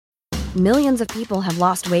Millions of people have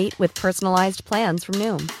lost weight with personalized plans from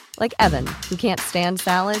Noom. Like Evan, who can't stand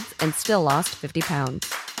salads and still lost 50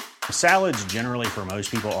 pounds. Salads generally for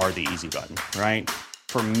most people are the easy button, right?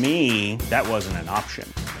 For me, that wasn't an option.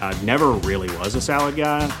 I never really was a salad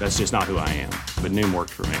guy. That's just not who I am. But Noom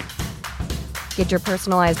worked for me. Get your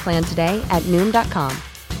personalized plan today at Noom.com.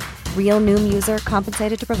 Real Noom user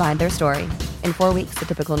compensated to provide their story. In 4 weeks, the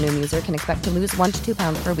typical Noom user can expect to lose 1 to 2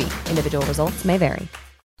 pounds per week. Individual results may vary.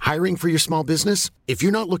 Hiring for your small business? If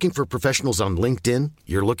you're not looking for professionals on LinkedIn,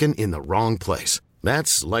 you're looking in the wrong place.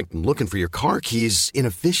 That's like looking for your car keys in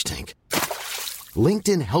a fish tank.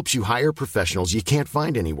 LinkedIn helps you hire professionals you can't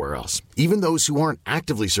find anywhere else, even those who aren't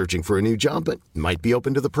actively searching for a new job but might be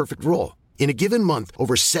open to the perfect role. In a given month,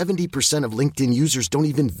 over 70% of LinkedIn users don't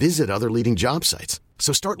even visit other leading job sites.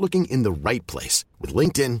 So start looking in the right place. With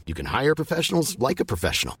LinkedIn, you can hire professionals like a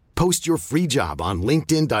professional. Post your free job on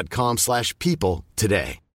linkedin.com/people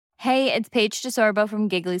today. Hey, it's Paige DeSorbo from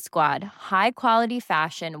Giggly Squad. High quality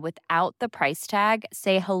fashion without the price tag.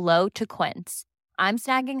 Say hello to Quince. I'm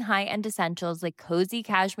snagging high-end essentials like cozy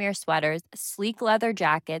cashmere sweaters, sleek leather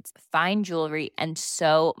jackets, fine jewelry, and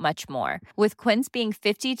so much more. With Quince being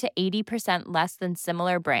 50 to 80% less than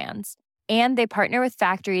similar brands. And they partner with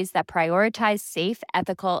factories that prioritize safe,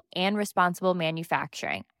 ethical, and responsible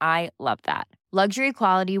manufacturing. I love that. Luxury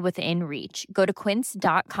quality within reach. Go to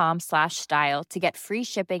quince.com/style to get free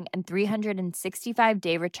shipping and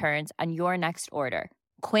 365-day returns on your next order.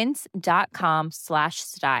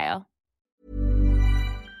 Quince.com/style.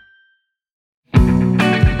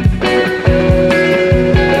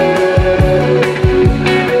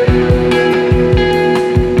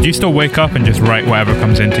 Do you still wake up and just write whatever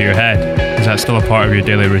comes into your head? Is that still a part of your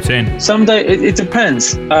daily routine? Some day it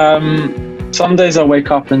depends. Some days I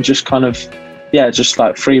wake up and just kind of, just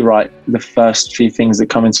like free write the first few things that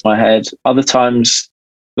come into my head. Other times,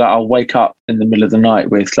 like I'll wake up in the middle of the night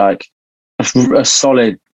with like a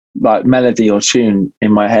solid like melody or tune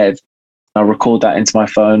in my head. I'll record that into my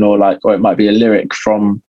phone, or it might be a lyric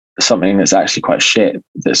from something that's actually quite shit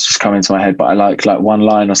that's just come into my head, but I like one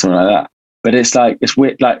line or something like that. But it's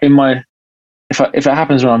weird. Like in my, if it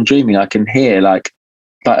happens when I'm dreaming, I can hear like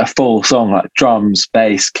a full song, like drums,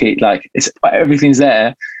 bass, key, everything's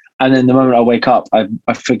there. And then the moment I wake up, I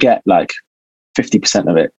forget like 50%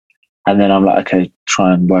 of it. And then I'm like, okay,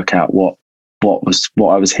 try and work out what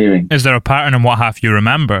I was hearing. Is there a pattern in what half you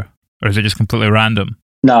remember, or is it just completely random?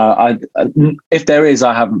 No, if there is,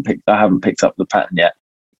 I haven't picked up the pattern yet.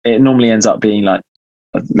 It normally ends up being like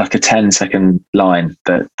a 10-second line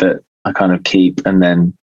that I kind of keep and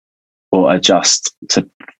then or adjust to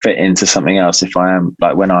fit into something else if I am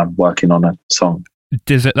like when I'm working on a song.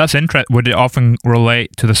 That's interesting. Would it often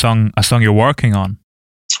relate to a song you're working on?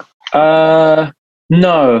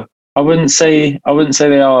 No, I wouldn't say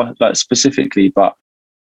they are like specifically, but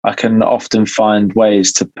I can often find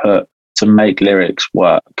ways to make lyrics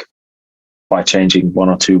work by changing one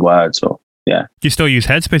or two words or. Yeah. Do you still use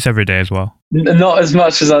Headspace every day as well? Not as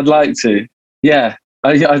much as I'd like to. Yeah,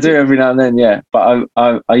 I do every now and then. Yeah, but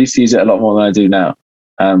I used to use it a lot more than I do now.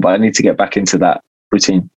 But I need to get back into that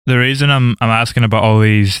routine. The reason I'm asking about all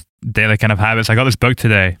these daily kind of habits, I got this book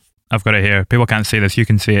today. I've got it here. People can't see this. You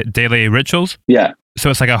can see it. Daily Rituals. Yeah. So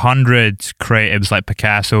it's like 100 creatives like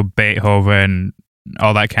Picasso, Beethoven,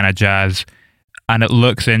 all that kind of jazz. And it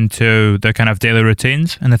looks into their kind of daily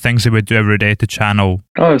routines and the things they would do every day to channel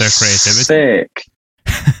their creativity. Sick.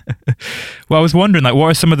 Well, I was wondering, like, what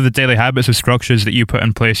are some of the daily habits or structures that you put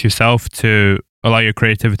in place yourself to allow your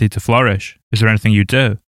creativity to flourish? Is there anything you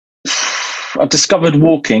do? I discovered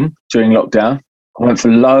walking during lockdown. I went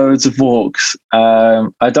for loads of walks.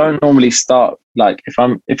 I don't normally start like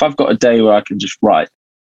if I've got a day where I can just write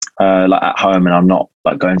like at home and I'm not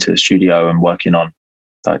like going to the studio and working on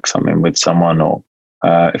like something with someone, or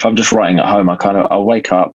if I'm just writing at home, I'll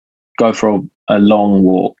wake up, go for a long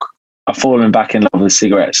walk. I've fallen back in love with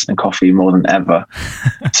cigarettes and coffee more than ever.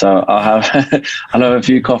 So I'll have a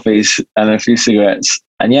few coffees and a few cigarettes.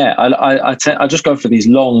 And yeah, I just go for these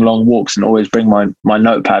long walks and always bring my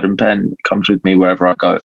notepad and pen. It comes with me wherever I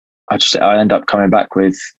go. I end up coming back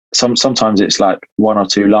with sometimes it's like one or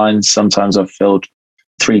two lines. Sometimes I've filled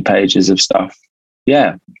 3 pages of stuff.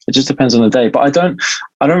 Yeah, it just depends on the day. But I don't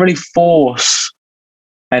really force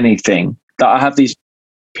anything. That I have these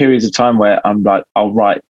periods of time where I'm like, I'll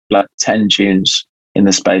write like 10 tunes in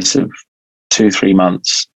the space of 2-3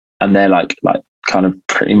 months, and they're like kind of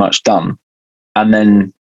pretty much done. And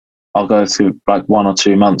then I'll go through like 1 or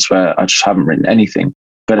 2 months where I just haven't written anything.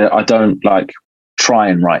 But I don't like try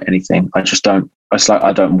and write anything. I just don't. It's like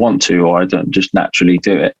I don't want to, or I don't just naturally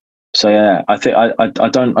do it. So yeah, I think I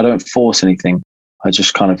don't force anything. I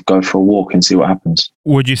just kind of go for a walk and see what happens.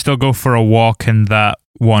 Would you still go for a walk in that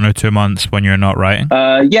 1 or 2 months when you're not writing?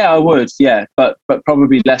 Yeah, I would. Yeah, but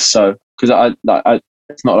probably less so, because I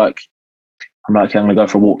it's not like I'm going to go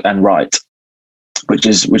for a walk and write, which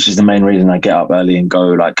is the main reason I get up early and go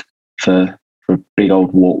like for a big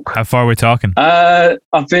old walk. How far are we talking? Do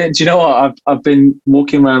you know what? I've been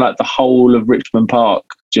walking around like the whole of Richmond Park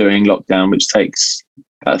during lockdown, which takes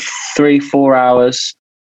about 3-4 hours.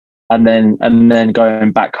 And then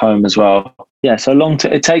going back home as well. Yeah, so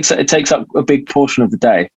it takes up a big portion of the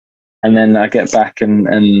day, and then I get back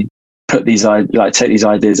and put these take these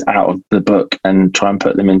ideas out of the book and try and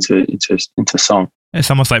put them into a song. It's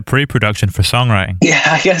almost like pre-production for songwriting. Yeah,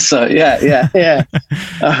 I guess so. Yeah.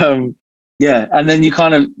 Yeah, and then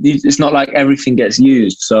it's not like everything gets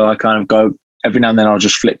used. So I kind of go every now and then. I'll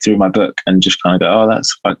just flick through my book and just kind of go, oh,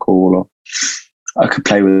 that's quite cool, or I could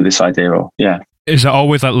play with this idea, or yeah. Is it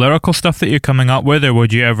always like lyrical stuff that you're coming up with, or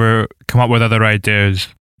would you ever come up with other ideas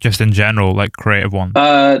just in general, like creative ones?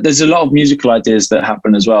 There's a lot of musical ideas that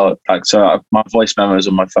happen as well. Like, so my voice memos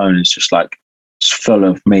on my phone is just like full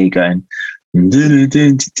of me going,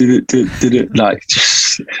 like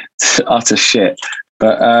just utter shit.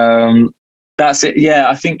 But that's it. Yeah,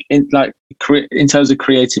 I think in terms of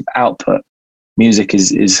creative output, music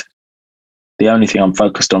is the only thing I'm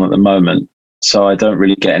focused on at the moment. So I don't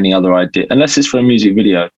really get any other idea, unless it's for a music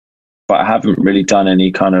video. But I haven't really done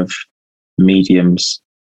any kind of mediums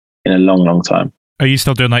in a long, long time. Are you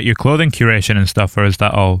still doing like your clothing curation and stuff, or is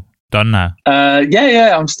that all done now?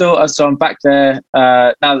 Yeah. I'm still. So I'm back there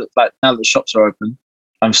now that the shops are open.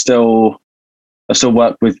 I still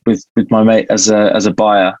work with my mate as a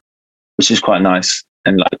buyer, which is quite nice.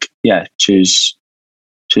 And choose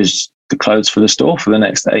the clothes for the store for the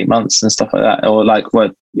next 8 months and stuff like that. Or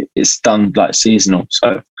it's done like seasonal.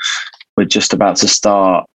 So we're just about to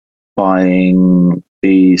start buying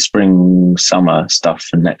the spring, summer stuff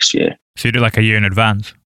for next year. So you do like a year in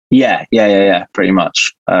advance? Yeah, pretty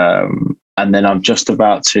much. And then I'm just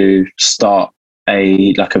about to start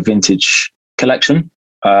a vintage collection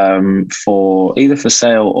for either for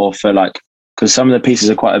sale or for because some of the pieces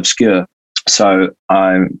are quite obscure. So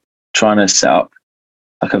I'm trying to set up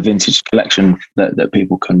like a vintage collection that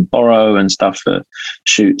people can borrow and stuff for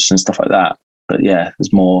shoots and stuff like that. But yeah,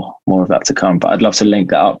 there's more of that to come. But I'd love to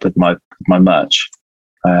link that up with my merch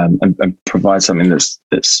and provide something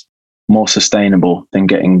that's more sustainable than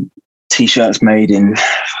getting t-shirts made in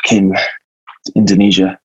fucking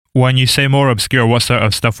Indonesia. When you say more obscure, what sort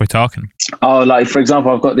of stuff we're talking? Oh, like for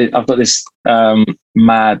example, I've got this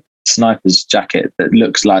Mad Sniper's jacket that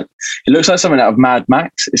looks like something out of Mad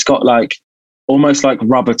Max. It's got almost like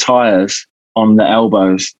rubber tires on the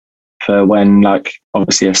elbows for when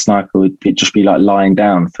obviously a sniper would just be lying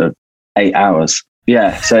down for 8 hours.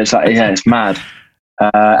 Yeah, so it's it's mad.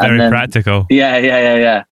 Very practical.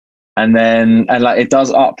 Yeah. And then it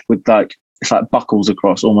does up with it's like buckles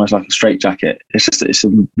across, almost like a straight jacket. It's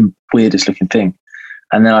the weirdest looking thing.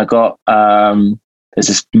 And then I got there's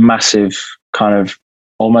this massive kind of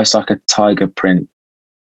almost like a tiger print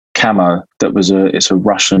camo that it's a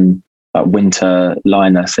Russian winter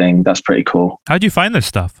liner thing. That's pretty cool. How do you find this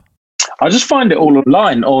stuff? I just find it all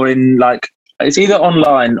online, or in it's either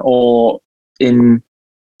online or in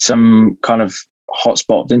some kind of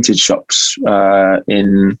hotspot vintage shops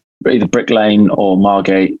in either Brick Lane or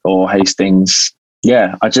Margate or Hastings.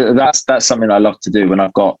 Yeah, that's something I love to do when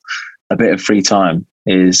I've got a bit of free time.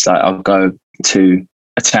 Is I'll go to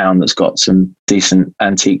a town that's got some decent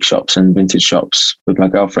antique shops and vintage shops with my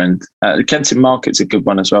girlfriend. The Kensington Market's a good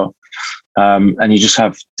one as well. And you just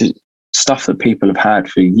have stuff that people have had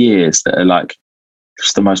for years that are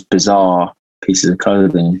just the most bizarre pieces of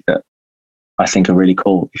clothing that I think are really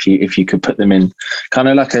cool. If you could put them in kind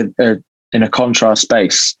of in a contrast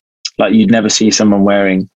space, you'd never see someone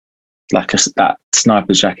wearing that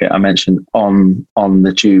sniper jacket I mentioned on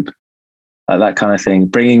the tube, that kind of thing.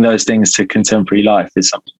 Bringing those things to contemporary life is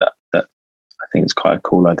something that I think is quite a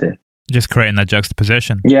cool idea. Just creating that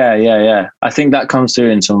juxtaposition. Yeah. I think that comes through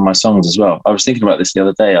in some of my songs as well. I was thinking about this the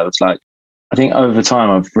other day. I was I think over time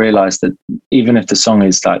I've realized that even if the song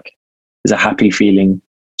is a happy feeling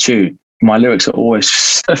tune, my lyrics are always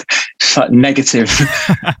just negative.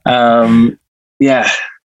 Yeah.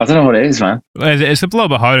 I don't know what it is, man. It's a little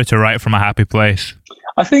bit harder to write from a happy place.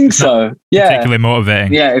 I think so. Yeah. Particularly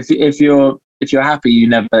motivating. Yeah. If you're happy,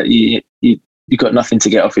 you've got nothing to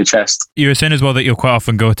get off your chest. You were saying as well that you'll quite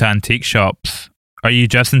often go to antique shops. Are you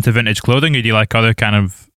just into vintage clothing, or do you like other kind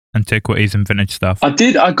of antiquities and vintage stuff?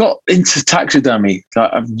 I got into taxidermy.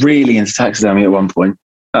 I'm really into taxidermy at one point.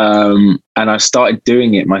 And I started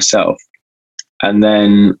doing it myself. And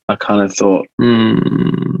then I kind of thought,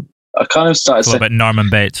 I kind of started... A little bit Norman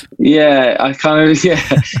Bates. Yeah, I kind of,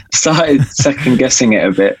 started second guessing it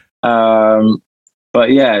a bit.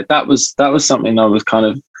 But yeah, that was something I was kind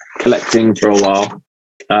of collecting for a while.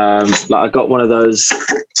 Like I got one of those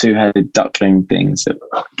two-headed duckling things that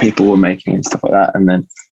people were making and stuff like that. And then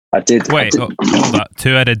I did... Wait, hold on.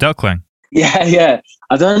 Two-headed duckling? Yeah.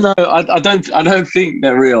 I don't know. I don't think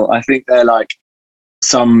they're real. I think they're like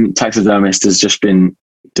some taxidermist has just been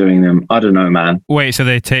doing them. I don't know, man. Wait, so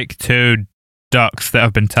they take two ducks that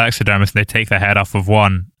have been taxidermist and they take the head off of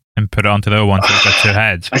one and put it onto the other one so it's got two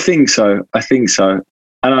heads? I think so.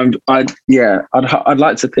 And I'd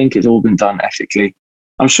like to think it's all been done ethically.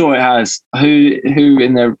 I'm sure it has. Who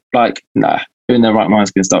in their right mind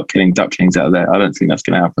is going to start killing ducklings out there? I don't think that's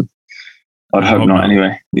going to happen. I'd hope not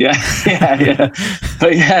anyway. Yeah.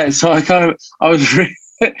 But yeah, so I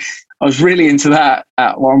was really into that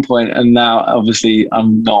at one point, and now obviously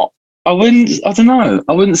I'm not. I don't know.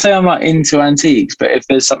 I wouldn't say I'm like into antiques, but if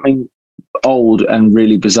there's something old and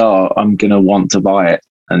really bizarre, I'm going to want to buy it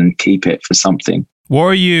and keep it for something. What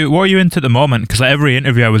are you into at the moment? Because every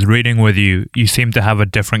interview I was reading with you, you seem to have a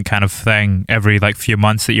different kind of thing every few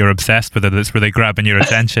months that you're obsessed with it. That's really grabbing your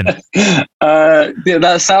attention. Yeah,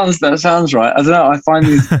 that sounds right. I don't know. I find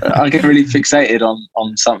I get really fixated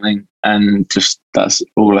on something, and just that's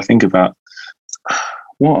all I think about.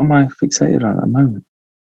 What am I fixated on at the moment?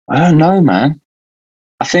 I don't know, man.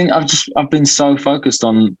 I think I've been so focused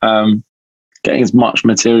on getting as much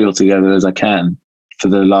material together as I can for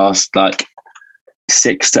the last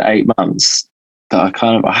 6 to 8 months that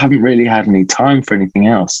I haven't really had any time for anything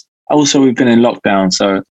else. Also, we've been in lockdown,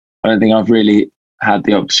 so I don't think I've really had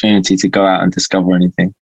the opportunity to go out and discover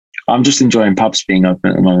anything. I'm just enjoying pubs being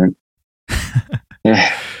open at the moment.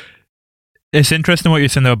 Yeah. It's interesting what you're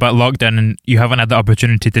saying though about lockdown, and you haven't had the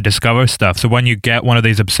opportunity to discover stuff. So when you get one of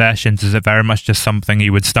these obsessions, is it very much just something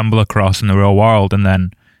you would stumble across in the real world and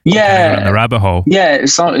then go in the rabbit hole? Yeah,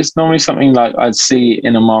 it's normally something like I'd see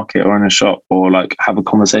in a market or in a shop, or have a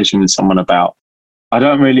conversation with someone about. I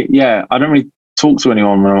don't really talk to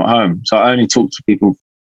anyone when I'm at home. So I only talk to people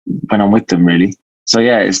when I'm with them, really. So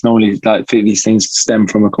yeah, it's normally these things stem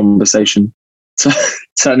from a conversation to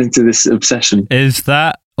turn into this obsession. Is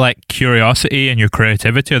that curiosity and your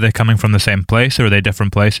creativity? Are they coming from the same place, or are they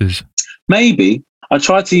different places? Maybe. I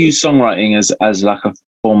try to use songwriting as a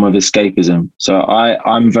form of escapism. So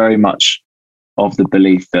I'm very much of the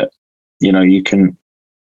belief that, you can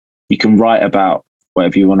write about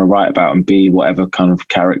whatever you want to write about and be whatever kind of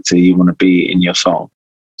character you want to be in your song.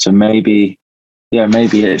 So maybe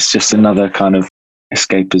it's just another kind of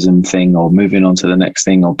escapism thing, or moving on to the next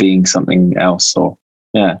thing, or being something else, or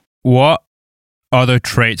yeah. What other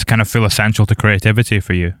traits kind of feel essential to creativity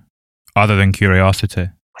for you, other than curiosity?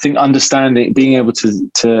 I think being able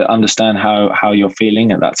to understand how you're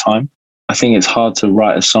feeling at that time. I think it's hard to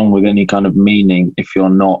write a song with any kind of meaning if you're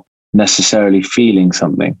not necessarily feeling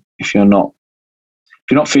something. If you're not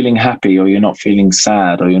feeling happy, or you're not feeling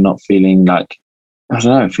sad, or you're not feeling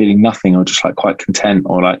feeling nothing, or just quite content,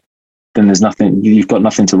 or then there's nothing. You've got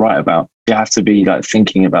nothing to write about. You have to be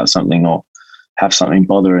thinking about something, or have something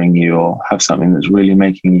bothering you, or have something that's really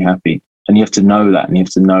making you happy. And you have to know that, and you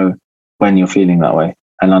have to know when you're feeling that way,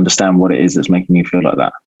 and understand what it is that's making you feel like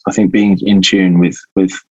that. I think being in tune with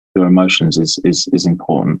your emotions is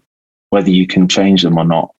important, whether you can change them or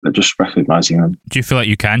not, but just recognizing them. Do you feel like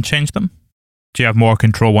you can change them? Do you have more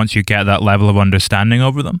control once you get that level of understanding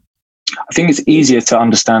over them? I think it's easier to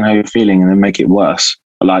understand how you're feeling and then make it worse,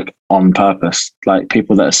 on purpose.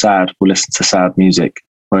 People that are sad will listen to sad music,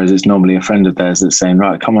 whereas it's normally a friend of theirs that's saying,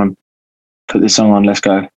 right, come on, put this song on, let's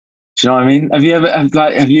go. Do you know what I mean? Have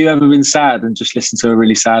you ever been sad and just listened to a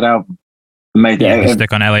really sad album and made it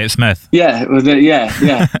stick on Elliott Smith? Yeah.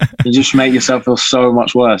 You just make yourself feel so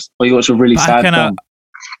much worse. Or you watch a really sad film.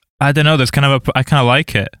 I don't know. There's I kind of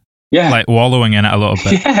like it. Yeah, wallowing in it a little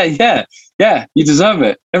bit. Yeah. You deserve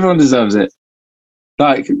it. Everyone deserves it.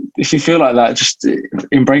 If you feel like that, just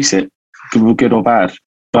embrace it, good or bad.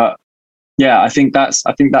 But yeah, I think that's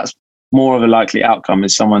more of a likely outcome,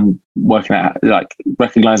 is someone working at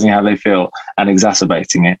recognizing how they feel and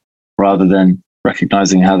exacerbating it, rather than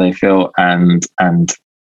recognizing how they feel and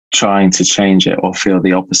trying to change it or feel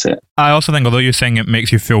the opposite. I also think, although you're saying it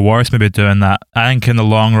makes you feel worse maybe doing that, I think in the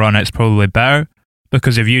long run it's probably better,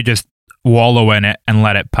 because if you just wallow in it and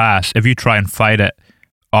let it pass, if you try and fight it,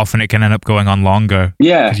 often it can end up going on longer.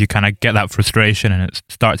 Yeah. Because you kind of get that frustration and it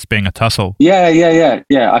starts being a tussle. Yeah.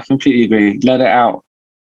 I completely agree. Let it out.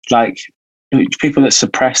 People that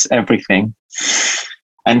suppress everything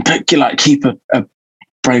and keep a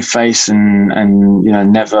brave face and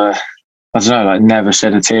never I don't know, like never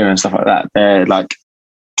shed a tear and stuff like that. They're like,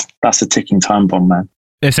 that's a ticking time bomb, man.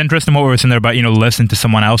 It's interesting what we were saying there about, listening to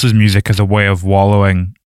someone else's music as a way of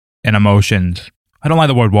wallowing in emotions. I don't like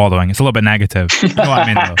the word wallowing. It's a little bit negative. You know what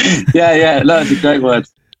I mean, though? Yeah. No, it's a great word.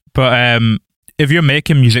 But if you're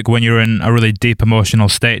making music when you're in a really deep emotional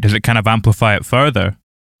state, does it kind of amplify it further,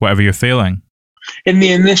 whatever you're feeling? In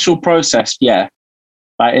the initial process, yeah.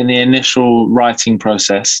 Like in the initial writing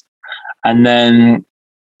process. And then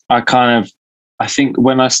I think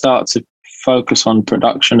when I start to focus on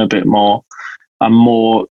production a bit more, I'm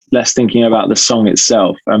less thinking about the song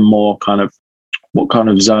itself and more kind of what kind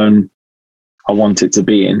of zone I want it to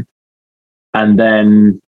be in. And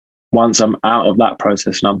then once I'm out of that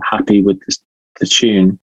process and I'm happy with the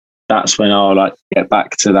tune, that's when I'll like get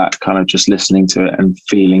back to that kind of just listening to it and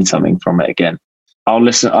feeling something from it again. I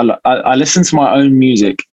listen to my own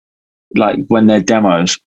music like when they're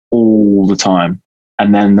demos all the time.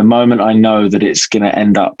 And then the moment I know that it's going to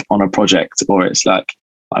end up on a project, or it's like,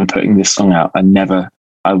 I'm putting this song out, I never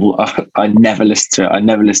listen to it. I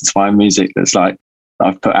never listen to my music that's like,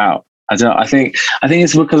 I've put out. I don't know. I think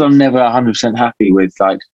it's because I'm never 100% happy with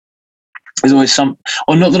like, there's always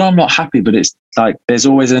or not that I'm not happy, but it's like, there's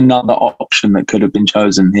always another option that could have been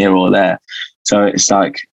chosen here or there. So it's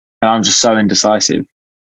like, and I'm just so indecisive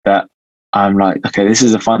that I'm like, okay, this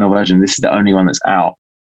is the final version. This is the only one that's out.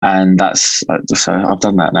 And that's so I've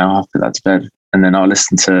done that now. I'll put that to bed. And then I'll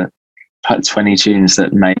listen to 20 tunes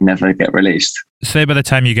that may never get released. Say by the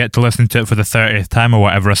time you get to listen to it for the 30th time or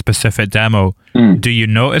whatever, a specific demo, do you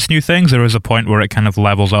notice new things, or is a point where it kind of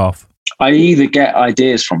levels off? I either get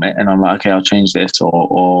ideas from it and I'm like, okay, I'll change this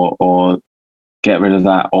or get rid of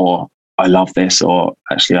that, or I love this, or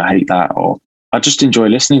actually I hate that, or I just enjoy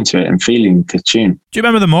listening to it and feeling the tune. Do you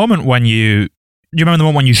remember the moment when you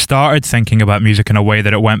started thinking about music in a way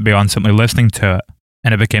that it went beyond simply listening to it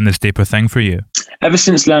and it became this deeper thing for you? Ever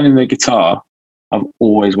since learning the guitar, I've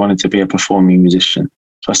always wanted to be a performing musician.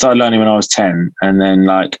 So I started learning when I was 10, and then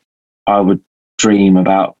like I would dream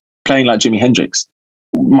about playing like Jimi Hendrix.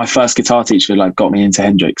 My first guitar teacher like got me into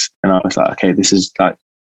Hendrix, and I was like, okay, this is like,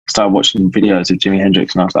 started watching videos of Jimi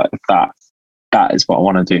Hendrix, and I was like, that is what I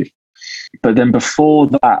want to do. But then before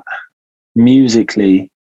that,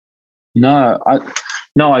 musically, I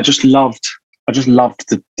just loved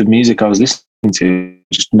the music I was listening to.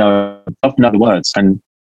 Just know the words, and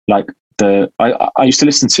like I used to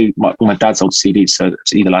listen to my dad's old CDs. So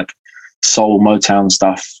it's either like soul, Motown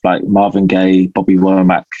stuff, like Marvin Gaye, Bobby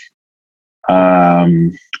Womack,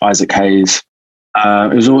 Isaac Hayes.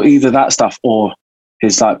 It was all either that stuff or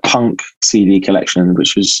his like punk CD collection,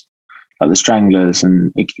 which was like the Stranglers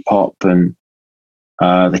and Iggy Pop and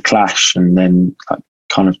the Clash, and then like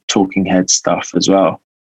kind of Talking Head stuff as well.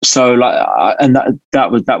 So like, and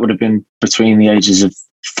that would have been between the ages of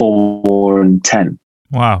 4 and 10.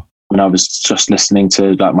 Wow. When I was just listening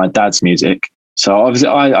to like my dad's music. So obviously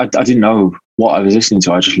I didn't know what I was listening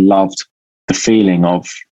to. I just loved the feeling of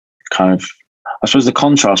kind of, I suppose, the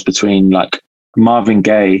contrast between like Marvin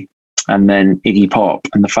Gaye and then Iggy Pop,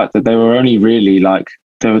 and the fact that they were only really like,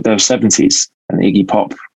 they were 70s and Iggy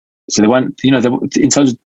Pop. So they weren't, in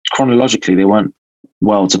terms of chronologically, they weren't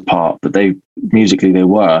worlds apart, but musically they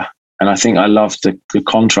were. And I think I loved the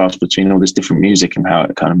contrast between all this different music and how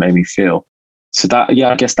it kind of made me feel. So that,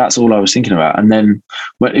 I guess that's all I was thinking about. And then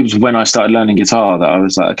it was when I started learning guitar that I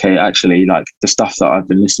was like, okay, actually, like the stuff that I've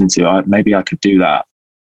been listening to, maybe I could do that.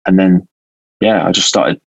 And then, I just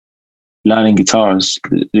started learning guitar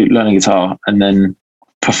and then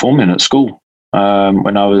performing at school.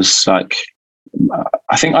 When I was like,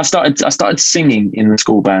 I think I started singing in the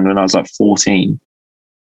school band when I was like 14.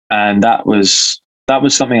 And that was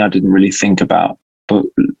something I didn't really think about. But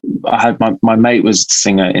I had my mate was a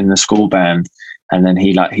singer in the school band, and then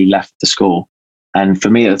he left the school. And for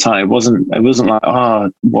me at the time, it wasn't like,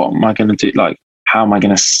 what am I going to do? Like, how am I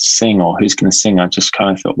going to sing, or who's going to sing? I just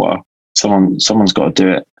kind of thought, well, someone's got to do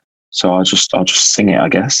it. So I'll just sing it, I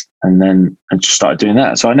guess. And then I just started doing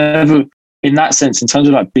that. So I never, in that sense, in terms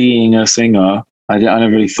of like being a singer, I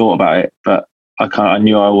never really thought about it, but I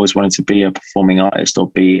knew I always wanted to be a performing artist or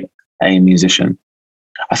be a musician.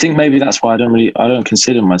 I think maybe that's why I don't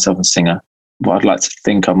consider myself a singer. But I'd like to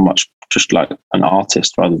think I'm much just like an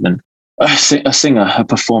artist rather than a singer, a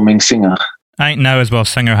performing singer. I think now as well,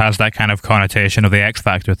 singer has that kind of connotation of the X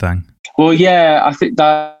Factor thing. Well, yeah, I think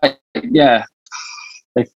that,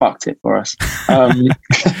 they fucked it for us.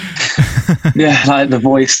 Yeah, like the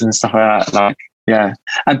voice and stuff like that. Like, yeah.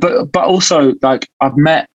 And, but also, like, I've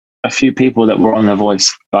met a few people that were on The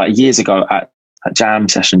Voice like years ago at jam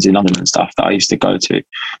sessions in London and stuff that I used to go to.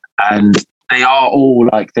 And they are all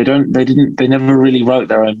like, they never really wrote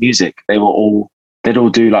their own music. They'd all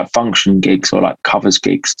do like function gigs or like covers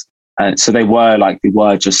gigs. And so they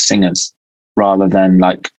were just singers rather than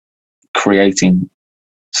like creating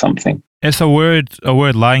something. It's a weird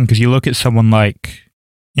line, because you look at someone like,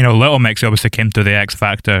 Little Mix obviously came to the X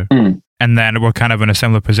Factor, and then we're kind of in a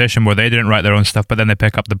similar position where they didn't write their own stuff, but then they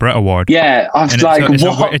pick up the Brit Award. Yeah, I was like,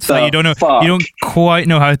 it's like you don't quite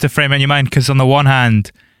know how to frame it in your mind, because on the one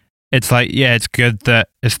hand, it's like, yeah, it's good that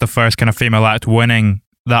it's the first kind of female act winning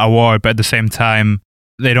that award, but at the same time,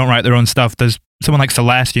 they don't write their own stuff. There's someone like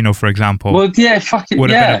Celeste, for example. Well, yeah,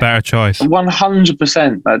 would have been a better choice.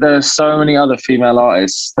 100%. Like, there are so many other female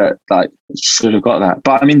artists that like should have got that.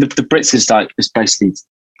 But I mean, the Brits is like, it's basically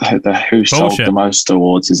who sold the most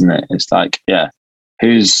awards, isn't it? It's like, yeah,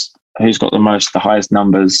 who's got the highest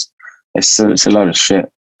numbers. It's a load of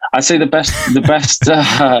shit. I'd say the best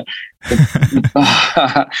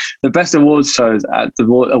the best awards shows at the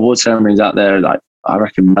award ceremonies out there. Like, I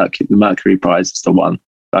reckon the Mercury Prize is the one.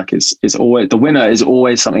 Like, it's always, the winner is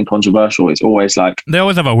always something controversial. It's always like, they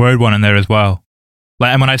always have a weird one in there as well.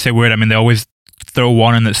 Like, and when I say weird, I mean they always throw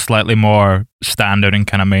one in that's slightly more standard and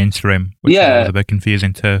kind of mainstream, which is a bit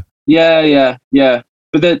confusing too. Yeah.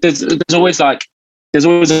 But there's always a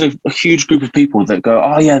huge group of people that go,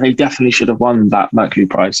 oh yeah, they definitely should have won that Mercury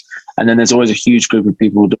Prize. And then there's always a huge group of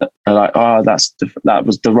people that are like, oh, that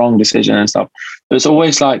was the wrong decision and stuff. But it's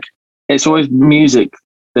always music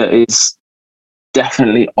that is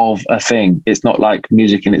definitely of a thing. It's not like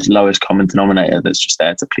music in its lowest common denominator that's just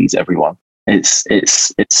there to please everyone. It's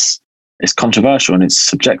controversial and it's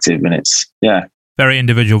subjective and it's very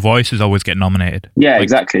individual voices always get nominated. Yeah,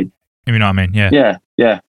 exactly. You know what I mean?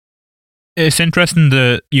 Yeah. It's interesting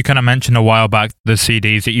that you kind of mentioned a while back the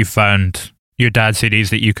CDs that you found, your dad's CDs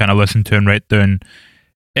that you kind of listened to and read through. And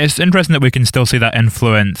it's interesting that we can still see that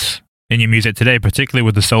influence in your music today, particularly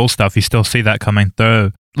with the soul stuff. You still see that coming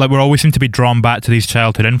through. Like, we always seem to be drawn back to these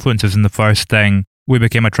childhood influences, and the first thing we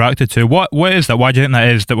became attracted to. What is that? Why do you think that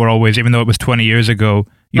is, that we're always, even though it was 20 years ago,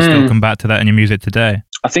 you still come back to that in your music today?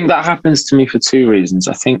 I think that happens to me for two reasons.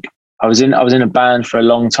 I think I was in a band for a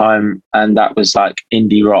long time, and that was like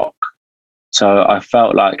indie rock. So I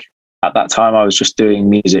felt like at that time I was just doing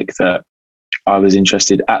music that I was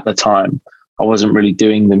interested at the time. I wasn't really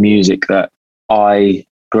doing the music that I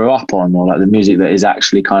grew up on, or like the music that is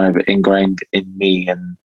actually kind of ingrained in me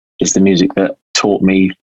and is the music that taught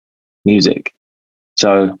me music.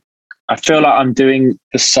 So I feel like I'm doing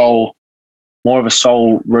more of a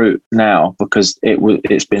soul route now, because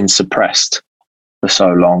it's been suppressed for so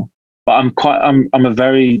long. But I'm a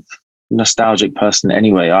very nostalgic person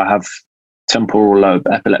anyway. I have temporal lobe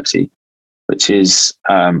epilepsy, which is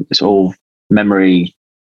it's all memory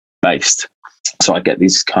based. So I get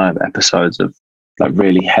these kind of episodes of like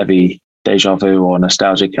really heavy deja vu or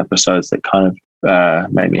nostalgic episodes that kind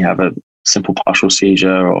of make me have a simple partial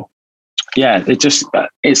seizure, or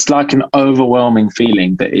it's like an overwhelming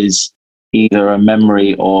feeling that is either a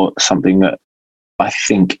memory or something that I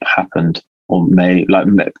think happened, or may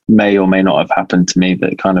or may not have happened to me,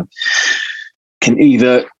 that kind of can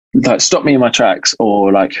either like stop me in my tracks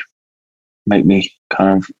or like make me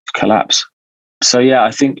kind of collapse. So yeah,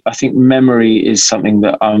 I think memory is something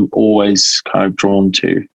that I'm always kind of drawn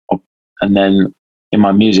to. And then in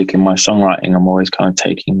my music, in my songwriting, I'm always kind of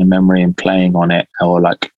taking the memory and playing on it, or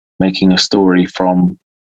like making a story from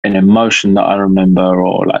an emotion that I remember,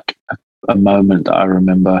 or like a moment that I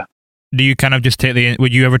remember. Do you kind of just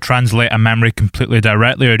would you ever translate a memory completely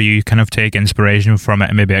directly, or do you kind of take inspiration from it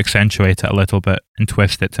and maybe accentuate it a little bit and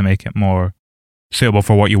twist it to make it more suitable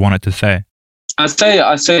for what you want it to say? I'd say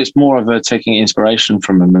it's more of a taking inspiration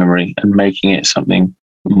from a memory and making it something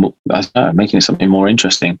more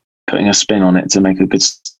interesting, putting a spin on it to make a good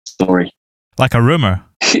story. Like a rumor?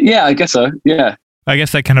 Yeah, I guess so. Yeah. I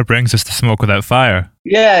guess that kind of brings us to Smoke Without Fire.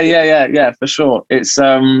 Yeah, for sure. It's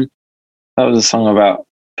that was a song about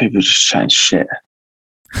people just chatting shit.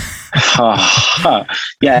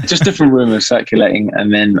 Yeah, just different rumors circulating,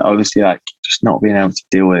 and then obviously like just not being able to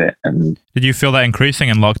deal with it. And did you feel that increasing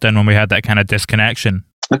in lockdown when we had that kind of disconnection?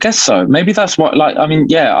 I guess so. Maybe that's what, like, I mean,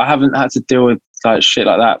 yeah, I haven't had to deal with like shit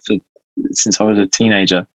like that since I was a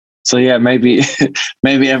teenager. So yeah, maybe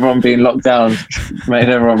everyone being locked down made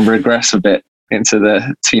everyone regress a bit into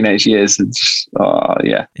the teenage years, and just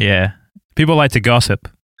yeah. People like to gossip.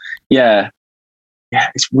 Yeah,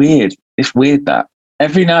 it's weird. It's weird that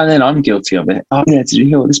every now and then I'm guilty of it. Oh yeah, did you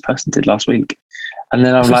hear what this person did last week? And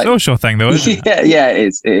then I'm it's like, a social thing though, isn't it? Yeah,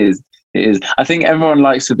 it is. I think everyone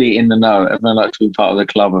likes to be in the know. Everyone likes to be part of the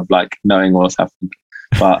club of like knowing what's happened.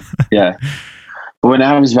 But yeah, but when it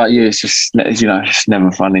happens about you, it's just, it's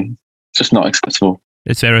never funny. just not acceptable.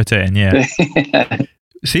 It's irritating, yeah.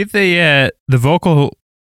 See the vocal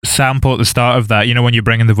sample at the start of that, when you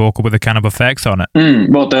bring in the vocal with the kind of effects on it?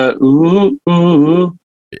 Well, the ooh, ooh.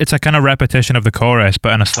 It's a kind of repetition of the chorus,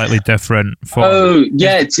 but in a slightly different form. Oh,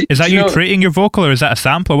 yeah. Is that you treating your vocal, or is that a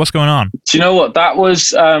sampler? What's going on? Do you know what? That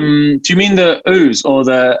was, do you mean the oohs or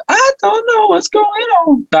the, I don't know what's going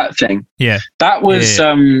on, that thing? Yeah. That was,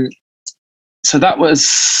 so that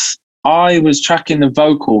was, I was tracking the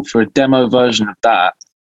vocal for a demo version of that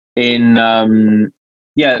in,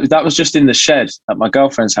 that was just in the shed at my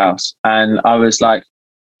girlfriend's house. And I was like,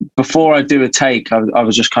 before I do a take, I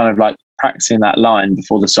was just kind of like practicing that line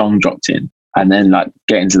before the song dropped in, and then like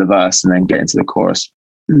get into the verse and then get into the chorus.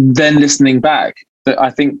 Then listening back, but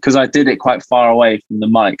I think because I did it quite far away from the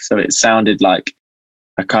mic, so it sounded like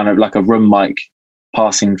a kind of like a room mic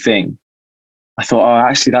passing thing. I thought, oh,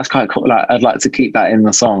 actually, that's quite cool. Like, I'd like to keep that in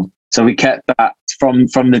the song. So we kept that from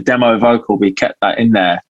the demo vocal. We kept that in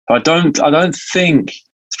there. But I don't think,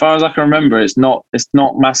 as far as I can remember, it's not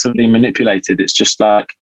massively manipulated. It's just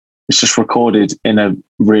recorded in a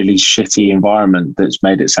really shitty environment that's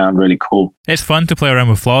made it sound really cool. It's fun to play around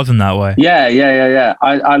with flaws in that way. Yeah.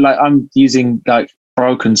 I'm using like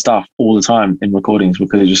broken stuff all the time in recordings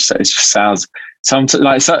because it just sounds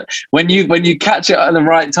like, so when you catch it at the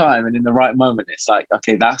right time and in the right moment, it's like,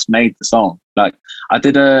 okay, that's made the song. Like I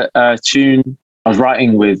did a tune I was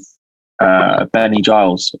writing with Benny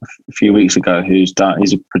Giles a few weeks ago, he's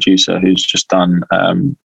a producer who's just done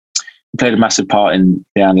played a massive part in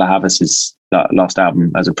Leanne La Havas's last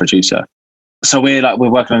album as a producer. So we're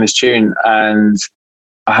working on this tune, and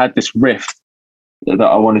I had this riff that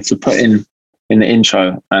I wanted to put in the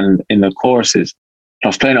intro and in the choruses. I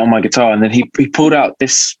was playing it on my guitar, and then he pulled out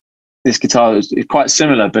this guitar. It was quite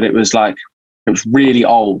similar, but it was really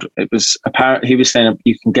old. It was apparent. He was saying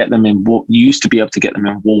you can get them you used to be able to get them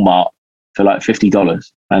in Walmart for like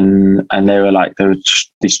 $50, and they were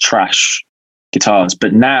these trash guitars.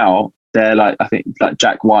 But now they're like, I think like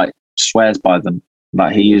Jack White swears by them.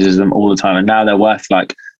 Like he uses them all the time, and now they're worth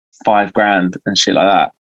like $5,000 and shit like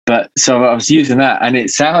that. But so I was using that, and it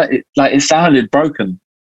sounded broken.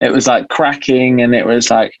 It was like cracking, and it was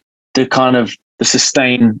like the kind of the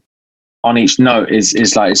sustain on each note is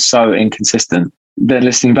so inconsistent. Then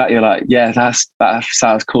listening back, you're like, yeah, that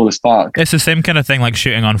sounds cool as fuck. It's the same kind of thing like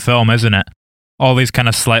shooting on film, isn't it? All these kind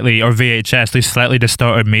of slightly, or VHS, these slightly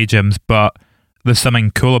distorted mediums, but there's something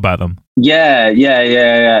cool about them. Yeah.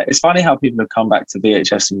 It's funny how people have come back to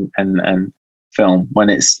VHS and film when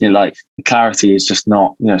it's like the clarity is just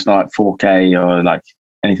not, it's not like 4K or like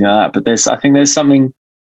anything like that. But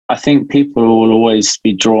I think people will always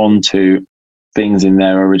be drawn to things in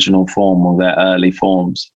their original form or their early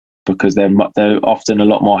forms because they're often a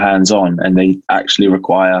lot more hands-on, and they actually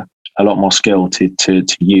require a lot more skill to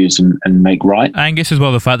use and make right. I guess as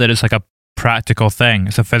well the fact that it's like a practical thing,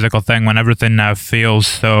 it's a physical thing, when everything now feels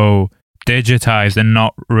so digitized and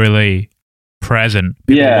not really present.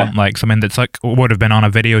 People want like something that's like would have been on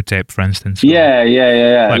a videotape, for instance.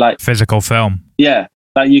 Yeah. Like physical film. Yeah,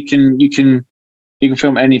 like you can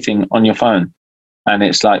film anything on your phone, and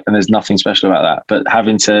it's like, and there's nothing special about that. But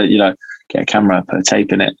having to get a camera, put a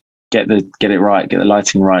tape in it, get it right, get the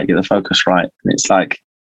lighting right, get the focus right, and it's like.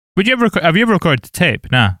 Have you ever recorded the tape?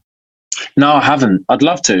 No, I haven't. I'd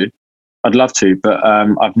love to, but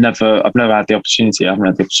I've never had the opportunity. I haven't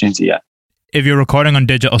had the opportunity yet. If you're recording on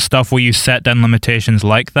digital stuff, will you set down limitations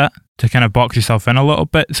like that to kind of box yourself in a little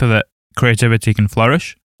bit so that creativity can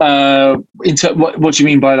flourish? What do you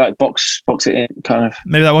mean by like box it in, kind of?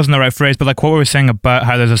 Maybe that wasn't the right phrase, but like what we were saying about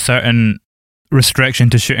how there's a certain restriction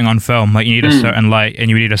to shooting on film, like you need a certain light and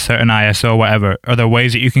you need a certain ISO, whatever. Are there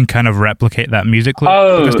ways that you can kind of replicate that musically?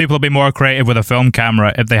 Because people will be more creative with a film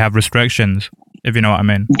camera if they have restrictions, if you know what I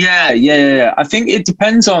mean. Yeah. I think it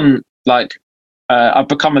depends on like, I've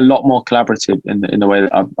become a lot more collaborative in the way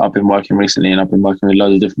that I've been working recently, and I've been working with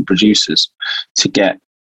loads of different producers to get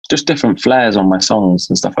just different flares on my songs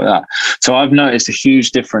and stuff like that. So I've noticed a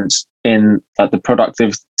huge difference in like the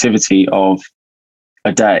productivity of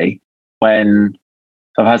a day when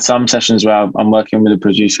I've had some sessions where I'm working with a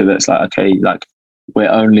producer that's like, okay, like we're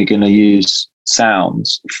only going to use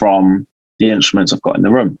sounds from the instruments I've got in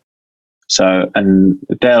the room. So, and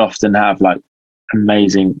they'll often have like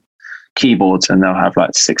amazing keyboards, and they'll have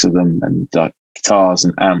like 6 of them, and like guitars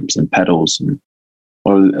and amps and pedals and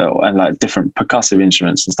like different percussive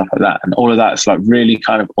instruments and stuff like that. And all of that's like really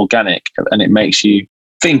kind of organic, and it makes you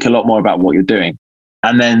think a lot more about what you're doing.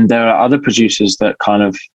 And then there are other producers that kind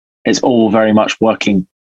of, it's all very much working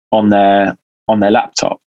on their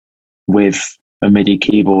laptop with a MIDI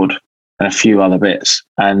keyboard and a few other bits.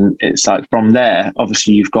 And it's like from there,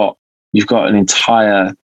 obviously you've got you've got an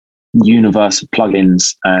entire universe of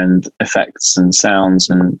plugins and effects and sounds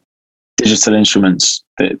and digital instruments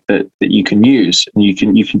that you can use, and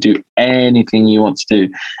you can do anything you want to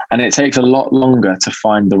do. And it takes a lot longer to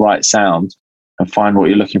find the right sound and find what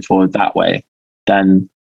you're looking for that way than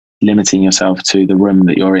limiting yourself to the room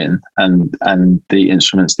that you're in and the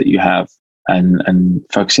instruments that you have, and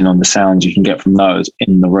focusing on the sounds you can get from those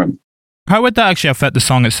in the room. How would that actually affect the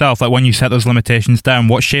song itself? Like when you set those limitations down,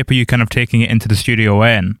 what shape are you kind of taking it into the studio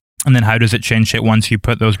in? And then how does it change it once you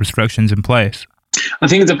put those restrictions in place? I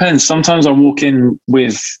think it depends. Sometimes I walk in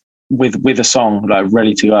with a song like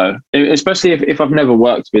ready to go, especially if I've never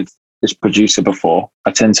worked with this producer before.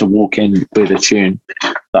 I tend to walk in with a tune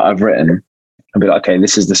that I've written and be like, okay,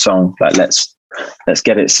 this is the song. Like let's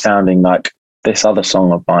get it sounding like this other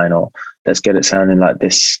song of mine, or let's get it sounding like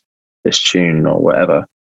this tune or whatever.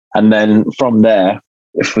 And then from there,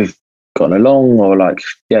 if we've gone along or like,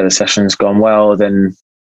 yeah, the session's gone well, then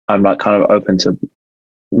I'm like kind of open to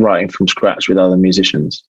writing from scratch with other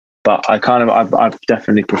musicians. But I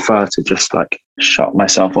definitely prefer to just like shut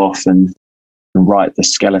myself off and write the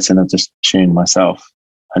skeleton of this tune myself,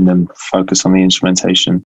 and then focus on the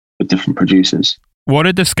instrumentation with different producers. What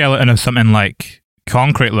did the skeleton of something like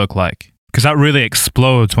Concrete look like? Because that really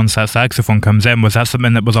explodes once that saxophone comes in. Was that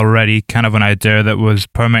something that was already kind of an idea that was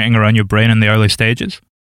permeating around your brain in the early stages?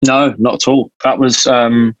 No, not at all. That was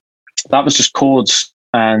just chords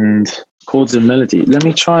and melody. Let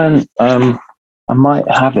me try and I might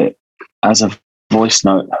have it as a voice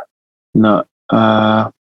note. No,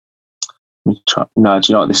 let me try. No, do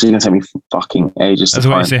you know what? This is going to take me fucking ages. That's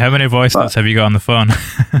what you say. How many voice notes have you got on the phone?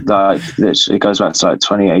 Like, literally, it goes back to like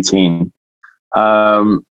 2018.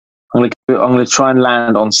 I'm gonna try and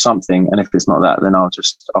land on something, and if it's not that, then I'll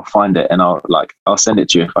find it and I'll send it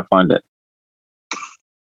to you if I find it.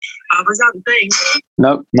 Was that the thing?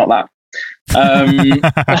 Nope, not that.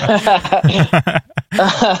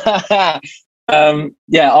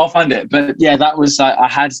 Yeah, I'll find it. But yeah, that was I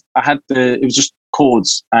had it was just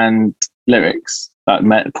chords and lyrics,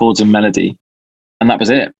 like chords and melody, and that was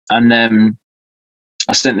it. And then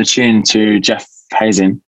I sent the tune to Jeff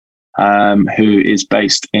Hazing, who is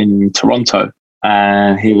based in Toronto,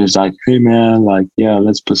 and he was like, "Hey man, like, yeah,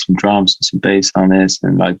 let's put some drums and some bass on this,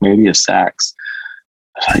 and like maybe a sax."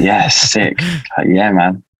 I was like, "Yeah, sick." Like, yeah,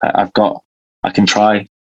 man, I can try.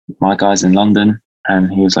 My guy's in London,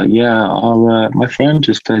 and he was like, "Yeah, my friend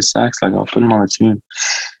just plays sax. Like, I'll put him on a tune."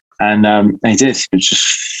 And he did. It was just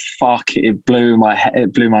it blew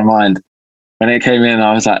my mind. When it came in,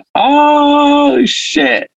 I was like, "Oh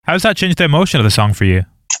shit!" How's that changed the emotion of the song for you?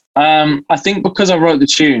 I think because I wrote the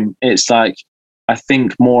tune, it's like I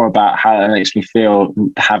think more about how it makes me feel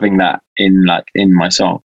having that in my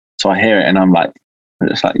song. So I hear it and I'm like,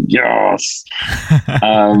 it's like, yes.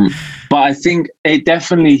 But I think it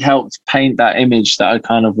definitely helped paint that image that I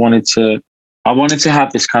kind of wanted to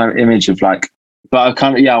have this kind of image of like, but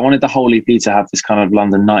I wanted the whole EP to have this kind of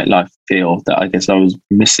London nightlife feel that I guess I was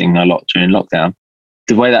missing a lot during lockdown.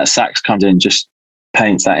 The way that sax comes in just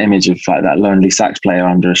paints that image of like that lonely sax player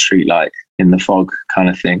under a street light in the fog kind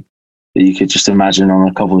of thing that you could just imagine on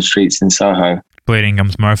a couple of streets in Soho. Bleeding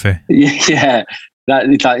Gums Murphy. Yeah,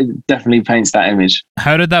 that definitely paints that image.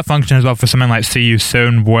 How did that function as well for something like See You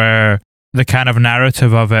Soon, where the kind of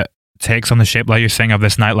narrative of it takes on the shape, like you're saying, of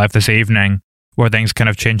this nightlife this evening, where things kind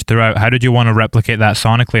of change throughout? How did you want to replicate that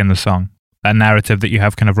sonically in the song? That narrative that you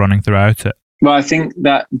have kind of running throughout it? Well, I think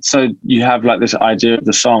that, so you have like this idea of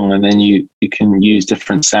the song, and then you can use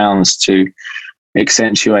different sounds to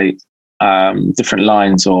accentuate different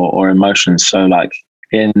lines or emotions. So like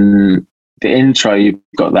in the intro, you've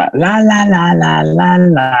got that la la la la la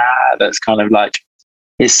la. That's kind of like,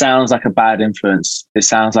 it sounds like a bad influence. It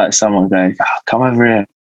sounds like someone going, "Oh, come over here,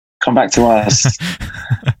 come back to us."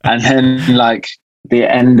 And then like the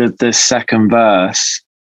end of the second verse,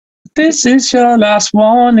 "This is your last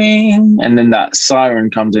warning," and then that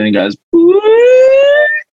siren comes in and goes, "Woo!"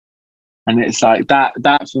 And it's like that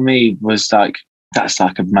for me was like, that's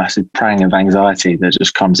like a massive prang of anxiety that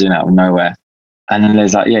just comes in out of nowhere. And then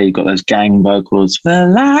there's like, yeah, you've got those gang vocals, the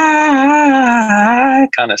light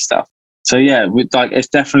kind of stuff. So yeah, it's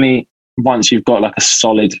definitely, once you've got like a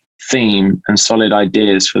solid theme and solid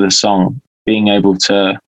ideas for the song, being able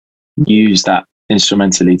to use that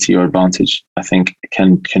instrumentally to your advantage, I think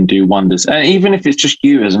can do wonders. And even if it's just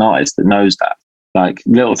you as an artist that knows that, like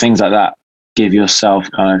little things like that, give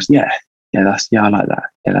yourself kind of, I like that.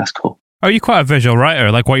 Yeah, that's cool. Are you quite a visual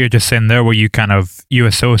writer? Like what you're just saying there, where you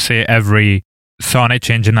associate every sonic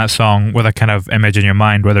change in that song with a kind of image in your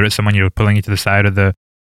mind, whether it's someone you're pulling you to the side of the,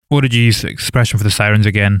 what did you use the expression for the sirens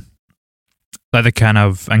again? like the kind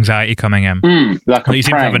of anxiety coming in. Like you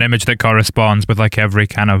seem to have an image that corresponds with like every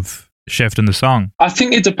kind of shift in the song. I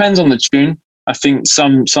think it depends on the tune. I think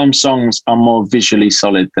some songs are more visually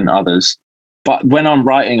solid than others. But when I'm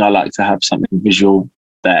writing, I like to have something visual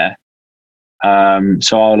there.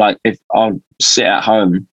 So I'll sit at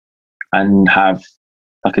home and have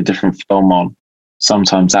like a different film on.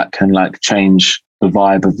 Sometimes that can like change the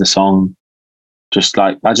vibe of the song. Just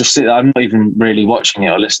like I just sit there, I'm not even really watching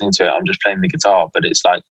it or listening to it. I'm just playing the guitar, but it's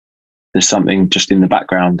like there's something just in the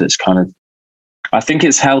background that's kind of. I think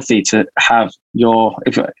it's healthy to have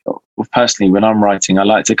personally, when I'm writing, I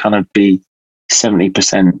like to kind of be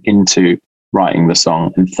 70% into writing the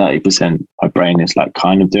song and 30% my brain is like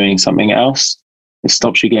kind of doing something else. It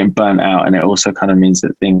stops you getting burnt out, and it also kind of means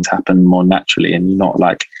that things happen more naturally and you're not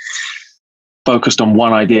like focused on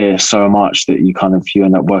one idea so much that you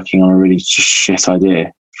end up working on a really shit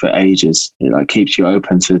idea for ages. It like keeps you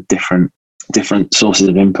open to different sources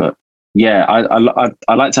of input. Yeah,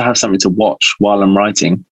 I like to have something to watch while I'm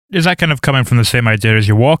writing. Is that kind of coming from the same idea as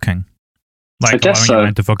you're walking? Like I guess so. Your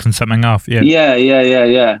mind to focus on something off. Yeah.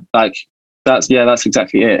 Yeah. Like that's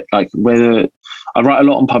exactly it. Like whether I write a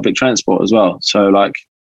lot on public transport as well, so like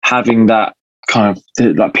having that kind of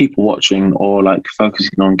like people watching or like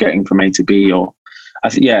focusing on getting from A to B, or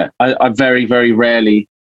I very, very rarely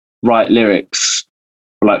write lyrics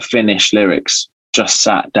or like finish lyrics just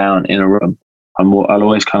sat down in a room. I'll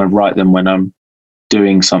always kind of write them when I'm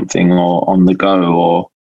doing something or on the go, or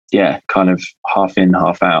kind of half in,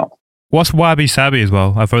 half out. What's Wabi Sabi as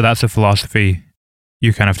well? I've heard that's a philosophy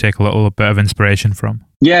you kind of take a little bit of inspiration from.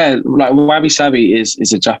 Yeah, like Wabi Sabi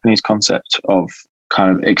is a Japanese concept of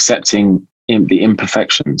kind of accepting the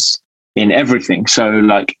imperfections in everything. So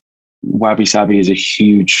like Wabi Sabi is a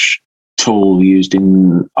huge tool used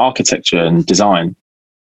in architecture and design.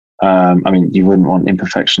 I mean, you wouldn't want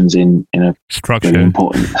imperfections in a structure, really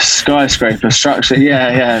important skyscraper structure.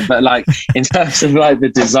 Yeah. But like in terms of like the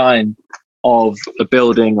design of a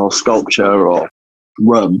building or sculpture or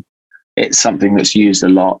room, it's something that's used a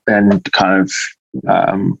lot. And kind of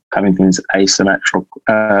having things asymmetrical,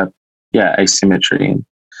 asymmetry and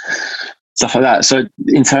stuff like that. So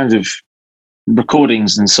in terms of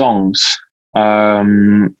recordings and songs,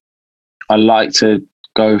 I'm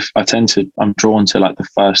drawn to like the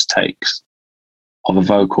first takes of a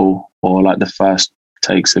vocal or like the first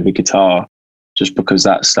takes of a guitar, just because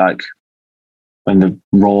that's like when the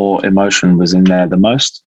raw emotion was in there the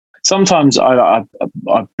most. Sometimes I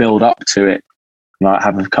build up to it, I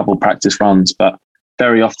have a couple practice runs, but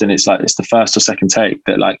very often it's the first or second take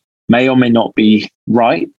that like may or may not be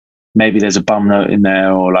right. Maybe there's a bum note in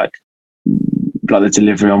there, or like the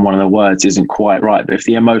delivery on one of the words isn't quite right. But if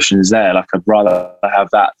the emotion is there, like I'd rather have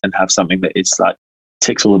that than have something that is like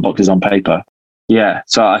ticks all the boxes on paper. Yeah.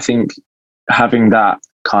 So I think having that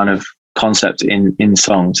kind of concept in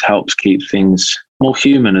songs helps keep things more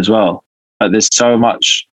human as well. Like there's so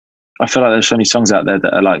much, I feel like there's so many songs out there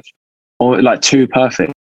that are like, or like too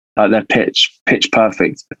perfect. Like they're pitch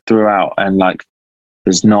perfect throughout. And like,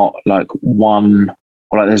 there's not like one,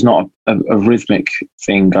 or like there's not a rhythmic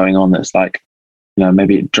thing going on that's like,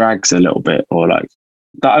 maybe it drags a little bit, or like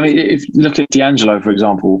that. I mean, if you look at D'Angelo, for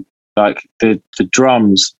example, like the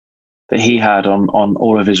drums that he had on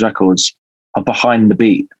all of his records are behind the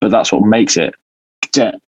beat, but that's what makes it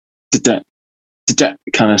kind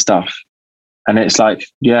of stuff. And it's like,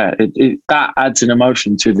 that adds an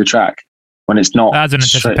emotion to the track when it's not. Adds an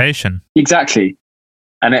anticipation. Exactly.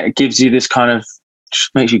 And it gives you this kind of,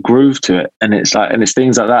 just makes you groove to it. And it's like, and it's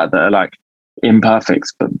things like that are like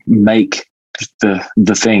imperfect, but make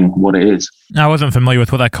the thing what it is. I wasn't familiar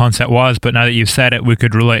with what that concept was, but now that you've said it, we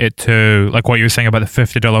could relate it to like what you were saying about the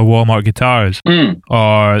 $50 Walmart guitars,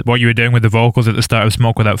 or what you were doing with the vocals at the start of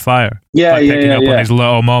Smoke Without Fire. Picking up on these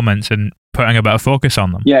little moments and putting a bit of focus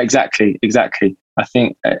on them. Yeah, exactly. I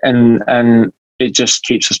think, and it just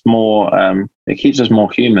keeps us more. It keeps us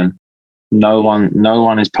more human. No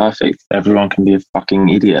one is perfect. Everyone can be a fucking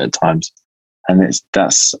idiot at times, and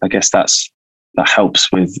I guess that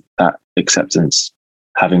helps with that acceptance,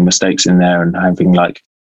 having mistakes in there and having like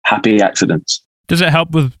happy accidents. Does it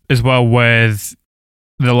help with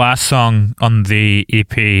the last song on the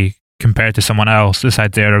EP compared to someone else, this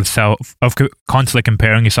idea of constantly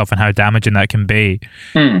comparing yourself and how damaging that can be?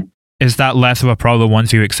 Is that less of a problem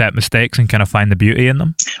once you accept mistakes and kind of find the beauty in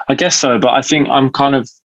them? I guess so, but I think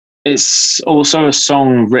it's also a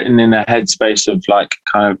song written in a headspace of like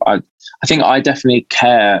kind of, I think I definitely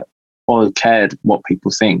cared what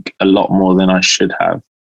people think a lot more than I should have.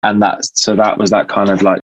 And that was that kind of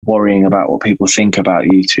like worrying about what people think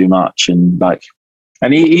about you too much. And like,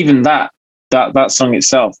 and even that that song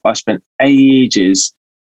itself, I spent ages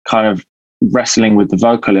kind of wrestling with the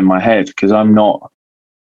vocal in my head, because I'm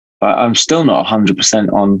still not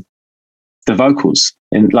 100% on the vocals,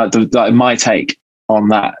 in like my take on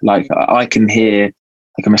that. Like I can hear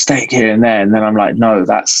like a mistake here and there, and then I'm like, no,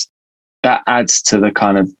 that adds to the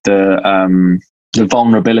kind of the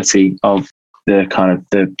vulnerability of the kind of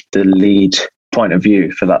the lead point of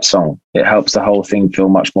view for that song. It helps the whole thing feel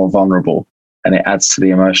much more vulnerable, and it adds to the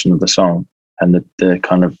emotion of the song. And the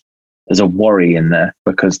kind of, there's a worry in there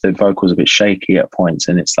because the vocal's a bit shaky at points,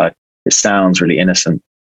 and it's like, it sounds really innocent,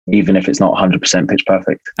 even if it's not 100% pitch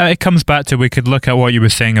perfect. It comes back to, we could look at what you were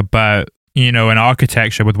saying about, in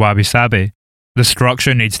architecture with Wabi Sabi. The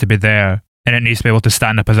structure needs to be there, and it needs to be able to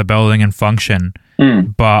stand up as a building and function.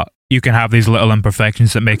 But you can have these little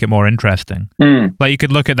imperfections that make it more interesting. Like you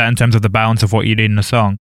could look at that in terms of the balance of what you need in a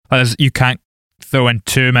song. Like you can't throw in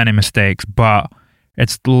too many mistakes, but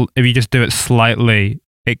if you just do it slightly,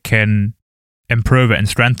 it can improve it and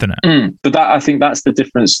strengthen it. But I think that's the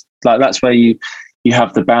difference. Like that's where you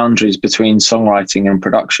have the boundaries between songwriting and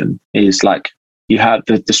production. Is like you have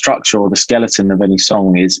the structure or the skeleton of any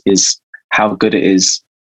song is how good it is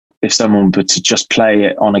if someone were to just play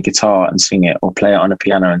it on a guitar and sing it, or play it on a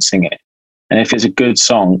piano and sing it. And if it's a good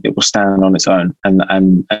song, it will stand on its own,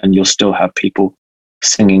 and you'll still have people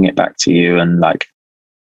singing it back to you, and like,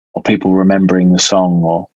 or people remembering the song,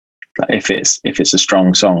 or like if it's a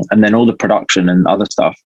strong song. And then all the production and other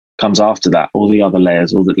stuff comes after that, all the other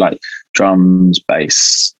layers, all the like drums,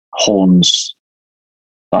 bass, horns,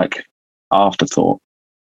 like afterthought.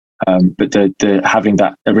 But the having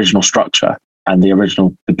that original structure and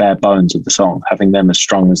the bare bones of the song, having them as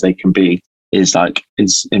strong as they can be, is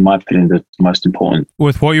in my opinion the most important.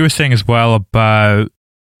 With what you were saying as well about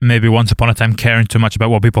maybe once upon a time caring too much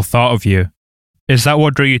about what people thought of you, is that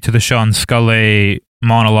what drew you to the Sean Scully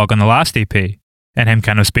monologue on the last EP, and him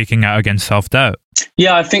kind of speaking out against self-doubt?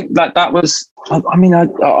 Yeah, I think that was, I mean, I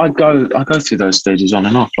go through those stages on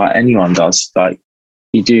and off, like anyone does. Like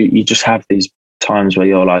you just have these times where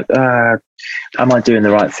you're like, am I doing the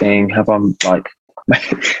right thing? Have I like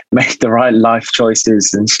made the right life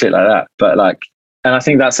choices and shit like that? But like, and I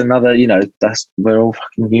think that's another, we're all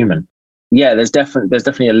fucking human. Yeah, there's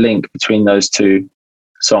definitely a link between those two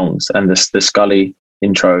songs and the Scully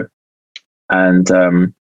intro, and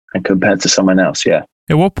compared to someone else. Yeah.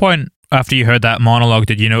 At what point after you heard that monologue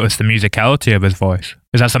did you notice the musicality of his voice?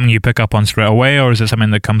 Is that something you pick up on straight away, or is it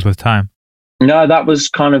something that comes with time? No, that was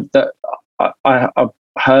kind of that. I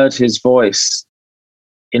heard his voice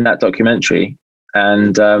in that documentary,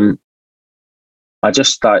 and I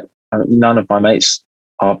just like, none of my mates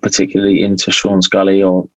are particularly into Sean Scully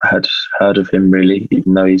or had heard of him really,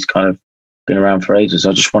 even though he's kind of been around for ages.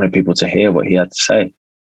 I just wanted people to hear what he had to say.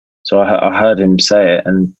 So I heard him say it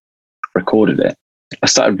and recorded it. I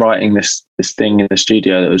started writing this thing in the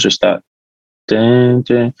studio that was just that dun,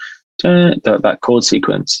 dun, dun, that chord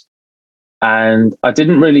sequence. And I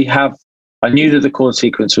didn't really I knew that the chord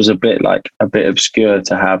sequence was a bit obscure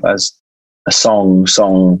to have as a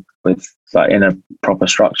song with like in a proper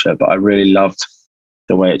structure, but I really loved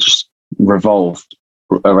the way it just revolved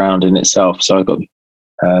around in itself. So I got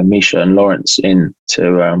Misha and Lawrence in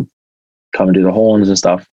to come and do the horns and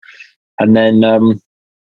stuff. And then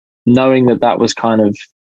knowing that was kind of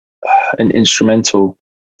an instrumental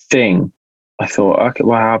thing, I thought, okay,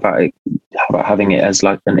 well, how about having it as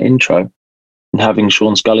like an intro and having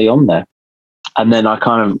Sean Scully on there? And then I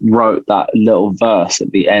kind of wrote that little verse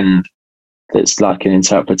at the end that's like an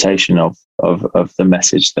interpretation of the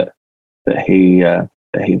message that he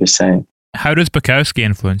was saying. How does Bukowski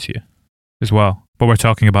influence you as well? But we're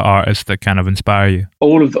talking about artists that kind of inspire you. A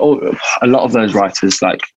lot of those writers,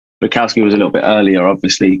 like Bukowski was a little bit earlier,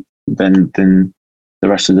 obviously, than the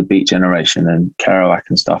rest of the Beat generation and Kerouac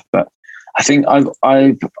and stuff. But I think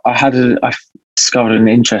I discovered an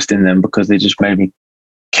interest in them because they just made me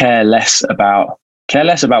care less about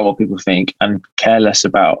what people think, and care less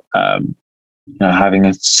about having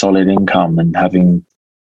a solid income and having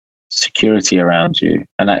security around you,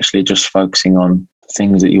 and actually just focusing on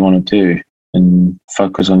things that you want to do, and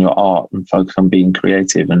focus on your art, and focus on being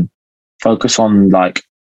creative, and focus on, like,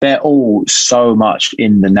 they're all so much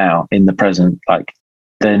in the now, in the present. Like,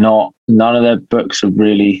 none of their books are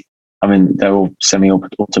really, I mean, they're all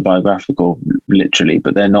semi-autobiographical, literally,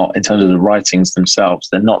 but they're not, in terms of the writings themselves,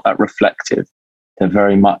 they're not that reflective. They're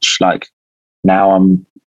very much like, now I'm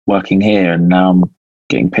working here, and now I'm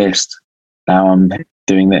getting pissed. Now I'm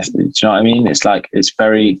doing this. Do you know what I mean? It's like, it's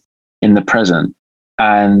very in the present.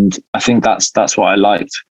 And I think that's what I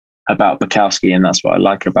liked about Bukowski, and that's what I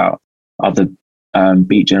like about other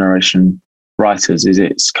Beat generation writers, is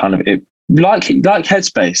it's kind of, it like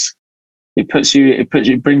Headspace.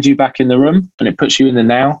 It brings you back in the room and it puts you in the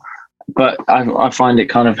now. But I find it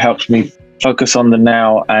kind of helps me focus on the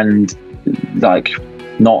now and like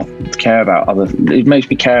not care about it makes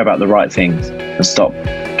me care about the right things and stop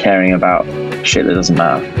caring about shit that doesn't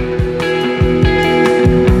matter.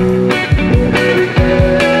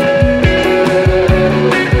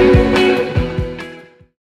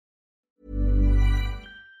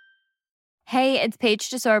 Hey, it's Paige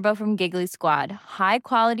DeSorbo from Giggly Squad. High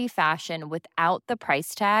quality fashion without the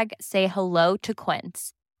price tag. Say hello to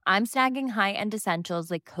Quince. I'm snagging high-end essentials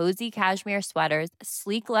like cozy cashmere sweaters,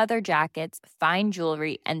 sleek leather jackets, fine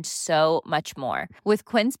jewelry, and so much more. With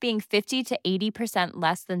Quince being 50 to 80%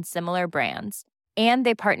 less than similar brands. And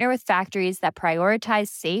they partner with factories that prioritize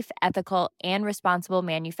safe, ethical, and responsible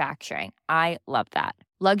manufacturing. I love that.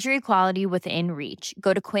 Luxury quality within reach.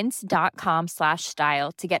 Go to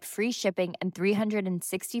quince.com/style to get free shipping and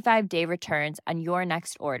 365-day returns on your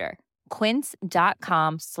next order.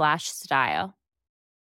 Quince.com/style.